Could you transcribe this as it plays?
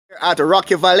at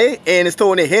Rocky Valley in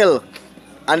Stony Hill.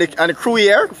 And the crew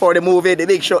here for the movie, the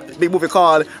big movie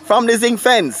called From the Zinc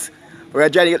Fence. We're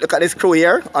joining, look at this crew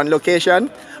here on location.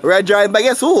 We're joined by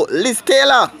guess who? Liz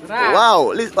Taylor. Right.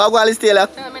 Wow, Liz Taylor.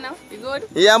 Tell me now, you good?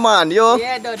 Yeah man, yo.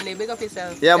 Yeah, Dudley, big up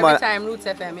yourself. Yeah man. Every time Roots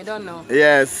FM, you don't know.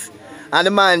 Yes. And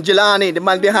the man, Jelani, the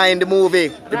man behind the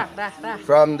movie.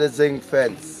 From the Zinc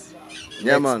Fence.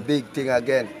 Yeah Next man. big thing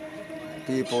again.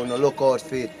 People no look out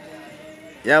for it.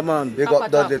 Yeah man. Big up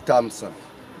Dudley Thompson.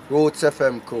 Roots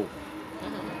FM crew.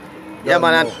 Yeah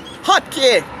man, and hot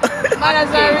key. Man,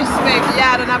 as I respect,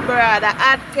 yeah, and a brother.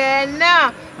 At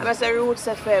Kenya, I'm a say Roots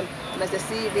FM, I'm a say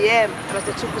CBM, I'm a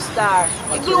say Superstar.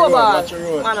 The global.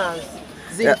 Man,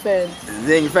 Zinc Fence.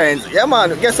 Zinc Fence. Yeah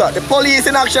man, guess what? The police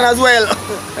in action as well.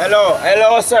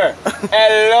 Hello sir.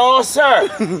 Hello sir.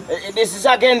 This is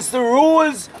against the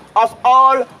rules of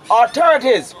all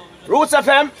authorities. Roots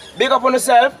FM, big up on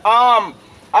yourself.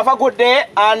 Have a good day,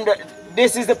 and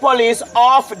this is the police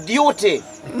off duty.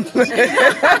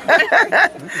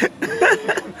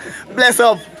 Bless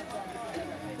up.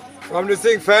 From the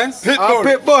Zinc Fence,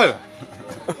 Pitbull.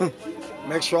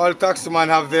 Make sure all taximen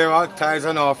have their ties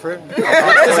and offering.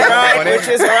 Which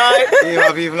is right. You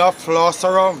have even a floss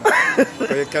around.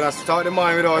 So you cannot start the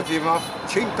morning without even a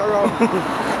chink around.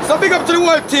 So big up to the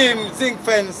whole team, Zinc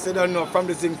Fence, you don't know, from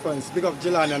the Zinc Fence. Big up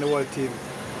Jelani and the whole team.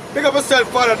 Big up yourself,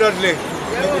 Father Dudley.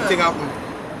 Everything happen.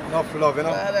 Enough love, you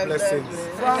know, blessings.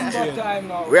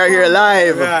 We are here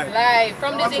live. Live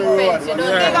from the Zinc Fence, you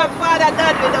don't Big up Father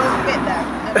Dudley, don't get that.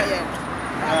 Never yet.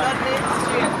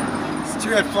 Dudley,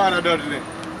 Straight Father Dudley.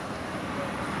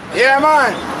 Yeah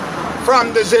man,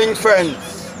 from the Zinc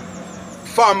Fence.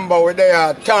 Famba with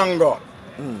their tango.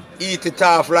 Eat it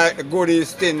off like the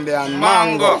goodies thing there and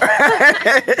mango.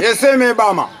 You see me,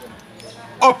 Bama?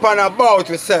 Up and about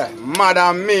we say,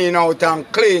 madam mean out and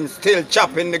clean, still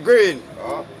chopping the green.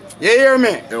 You hear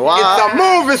me? Wow. It's a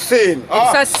movie scene.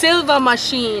 It's a silver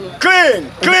machine. Clean.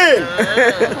 Clean.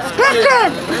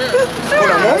 So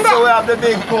we have the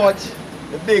big coach,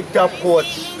 the big top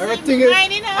coach. Everything is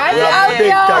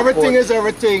everything is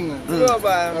everything. We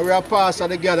are part of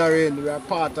the gathering. We are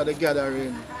part of the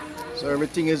gathering. So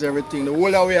everything is everything. The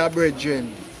whole of we are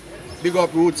bridging. Big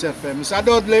up Roots FM. Mr.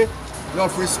 Dudley,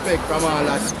 enough respect from all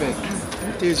aspects.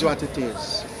 It is what it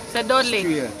is. So Dudley.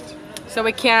 Straight. So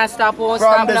we can't stop, won't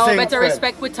From stop the now. Zinc Better Fence.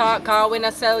 respect we talk, cause we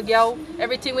not sell girl.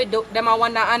 Everything we do, them I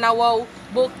wonder and I wow.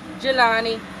 Book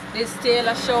Jelani, this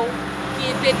Taylor show.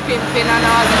 Keep it pimping and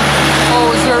all that.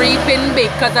 Oh, reaping big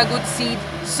cause a good seed.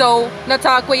 So, not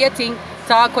talk what you think,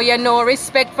 talk what you know.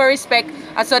 Respect for respect.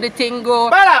 I saw the thing go.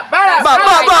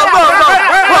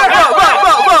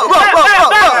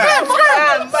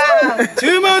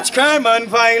 Too much crime and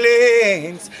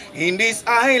violence in this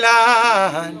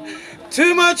island.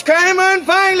 Too much crime and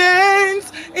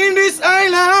violence in this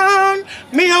island.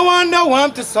 Me I wonder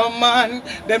want to some man.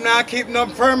 Them not keep no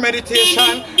firm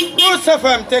meditation. Roots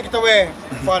FM, take it away,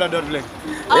 Father Dudley.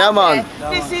 Yeah man.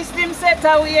 The system set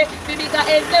away. The bigger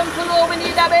heads them flow, we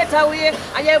need a better way.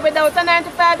 And yet without a 9 to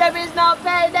 5 there is no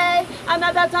payday. And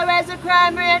that raise the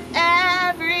crime rate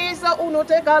every. So uno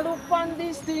take a look on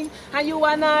this thing. And you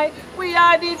and I, we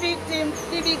are the victim.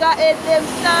 The bigger heads them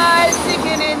start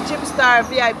singing Chip Star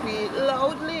VIP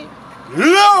loudly.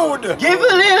 Loud! Give a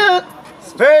little,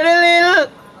 spread a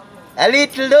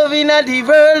little love in the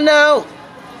world now.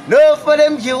 No for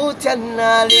them youth and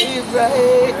I live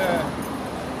right.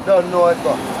 Don't know it,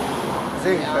 but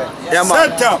Zinc Fence. Yeah man.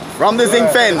 Set up. From the Zinc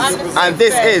Fence. And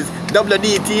this is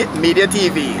WDT Media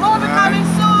TV. Oh, we coming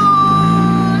soon.